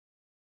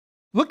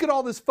Look at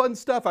all this fun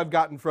stuff I've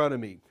got in front of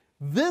me.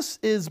 This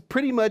is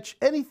pretty much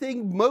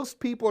anything most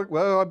people are,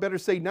 well, I better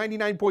say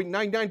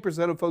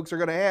 99.99% of folks are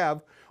going to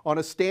have on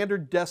a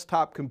standard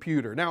desktop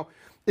computer. Now,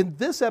 in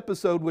this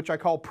episode, which I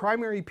call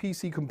Primary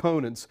PC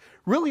Components,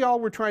 really all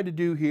we're trying to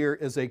do here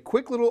is a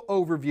quick little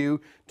overview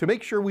to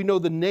make sure we know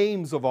the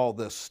names of all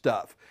this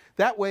stuff.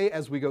 That way,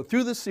 as we go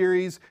through the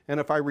series, and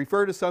if I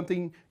refer to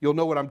something, you'll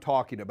know what I'm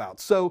talking about.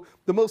 So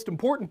the most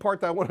important part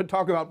that I want to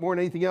talk about more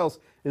than anything else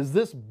is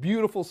this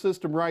beautiful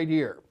system right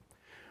here.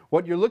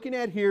 What you're looking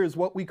at here is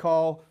what we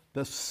call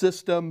the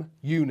system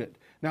unit.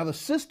 Now, the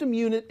system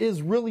unit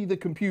is really the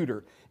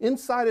computer.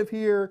 Inside of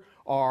here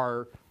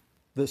are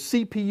the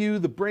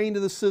CPU, the brain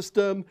of the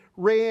system,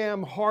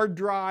 RAM, hard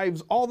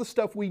drives, all the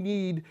stuff we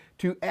need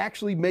to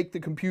actually make the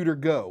computer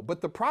go. But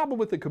the problem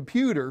with the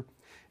computer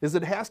is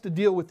it has to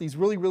deal with these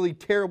really, really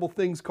terrible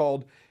things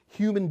called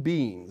human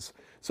beings.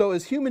 So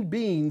as human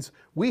beings,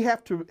 we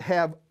have to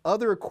have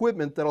other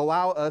equipment that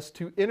allow us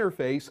to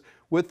interface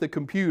with the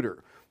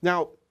computer.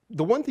 Now,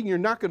 the one thing you're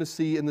not going to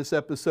see in this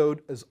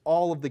episode is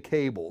all of the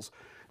cables.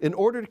 In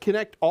order to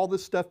connect all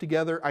this stuff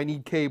together, I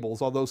need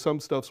cables, although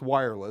some stuff's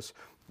wireless.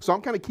 So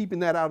I'm kind of keeping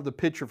that out of the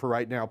picture for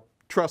right now.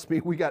 Trust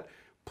me, we got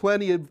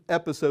plenty of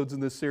episodes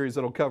in this series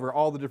that'll cover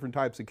all the different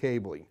types of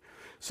cabling.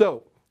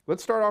 So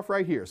let's start off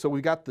right here. So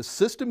we got the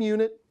system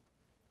unit.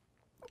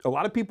 A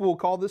lot of people will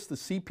call this the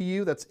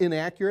CPU. That's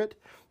inaccurate.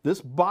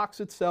 This box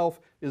itself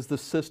is the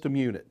system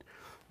unit.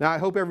 Now I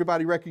hope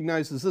everybody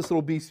recognizes this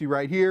little beastie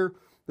right here.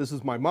 This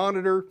is my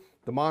monitor.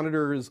 The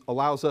monitor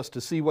allows us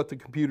to see what the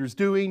computer's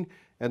doing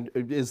and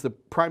is the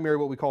primary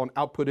what we call an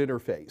output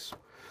interface.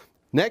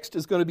 Next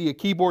is going to be a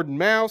keyboard and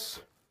mouse.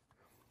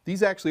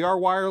 These actually are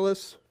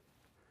wireless.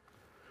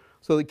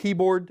 So the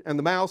keyboard and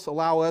the mouse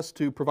allow us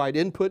to provide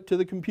input to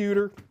the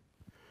computer.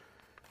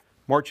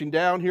 Marching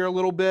down here a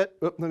little bit.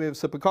 Let me have a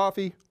sip of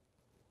coffee.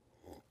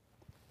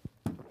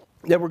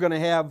 Then we're going to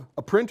have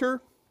a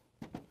printer.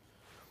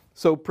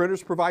 So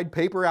printers provide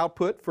paper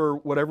output for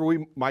whatever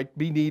we might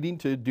be needing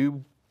to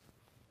do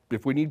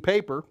if we need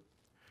paper.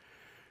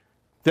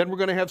 Then we're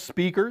going to have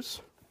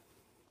speakers.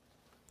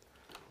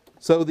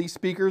 So these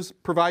speakers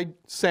provide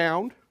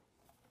sound,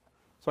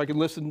 so I can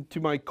listen to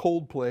my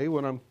Coldplay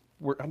when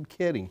I'm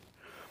kidding.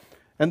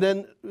 And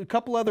then a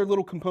couple other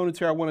little components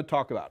here I want to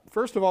talk about.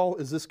 First of all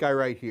is this guy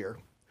right here.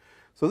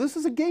 So this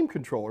is a game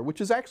controller,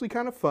 which is actually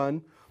kind of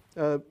fun.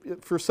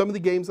 For some of the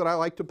games that I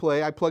like to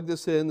play, I plug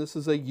this in. This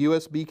is a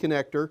USB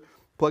connector.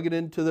 Plug it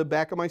into the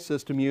back of my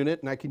system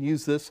unit, and I can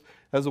use this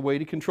as a way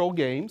to control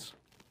games.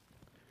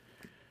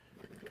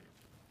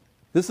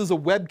 This is a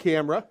web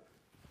camera.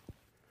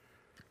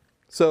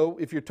 So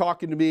if you're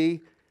talking to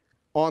me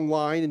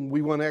online and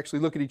we want to actually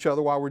look at each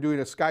other while we're doing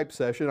a Skype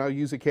session, I'll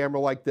use a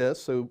camera like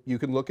this so you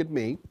can look at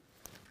me.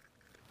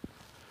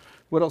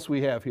 What else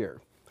we have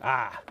here?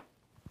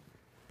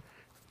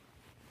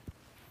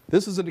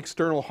 This is an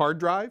external hard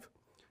drive.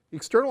 The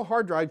external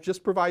hard drive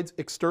just provides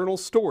external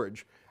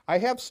storage. I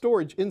have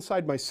storage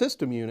inside my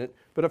system unit,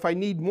 but if I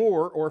need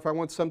more or if I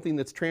want something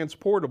that's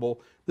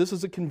transportable, this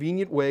is a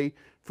convenient way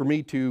for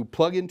me to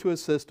plug into a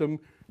system,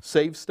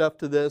 save stuff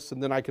to this,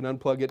 and then I can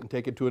unplug it and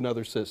take it to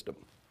another system.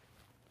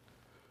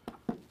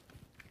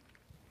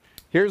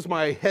 Here's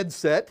my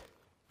headset.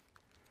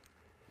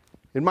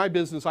 In my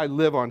business, I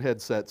live on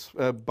headsets.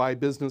 By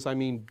business, I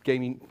mean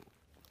gaming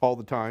all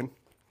the time.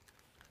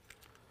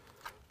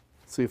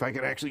 Let's see if I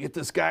can actually get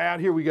this guy out.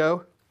 Here we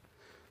go.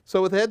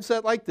 So with a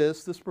headset like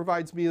this, this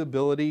provides me the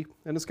ability,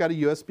 and it's got a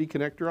USB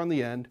connector on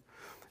the end.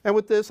 And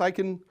with this, I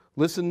can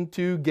listen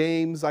to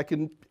games. I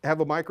can have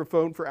a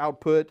microphone for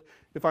output.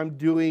 If I'm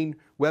doing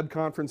web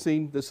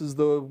conferencing, this is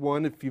the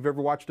one. If you've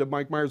ever watched a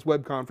Mike Myers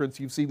web conference,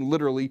 you've seen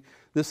literally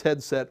this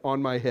headset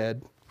on my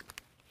head.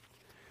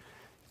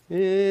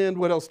 And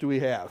what else do we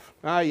have?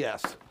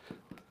 Yes.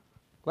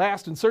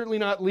 Last and certainly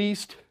not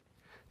least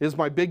is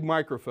my big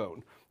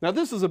microphone. Now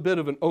this is a bit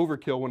of an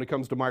overkill when it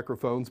comes to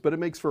microphones, but it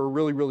makes for a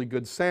really, really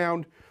good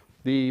sound.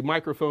 The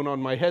microphone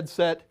on my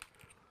headset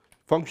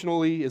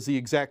functionally is the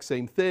exact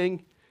same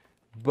thing,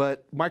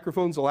 but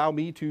microphones allow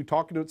me to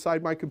talk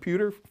outside my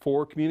computer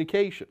for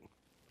communication.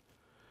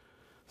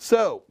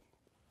 So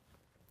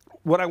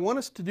what I want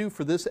us to do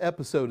for this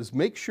episode is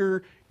make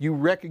sure you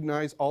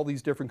recognize all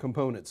these different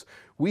components.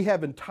 We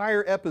have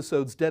entire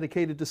episodes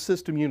dedicated to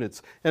system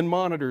units and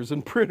monitors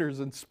and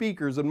printers and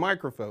speakers and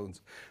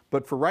microphones.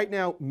 But for right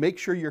now, make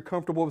sure you're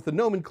comfortable with the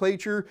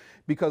nomenclature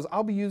because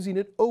I'll be using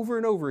it over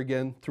and over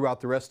again throughout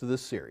the rest of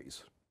this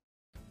series.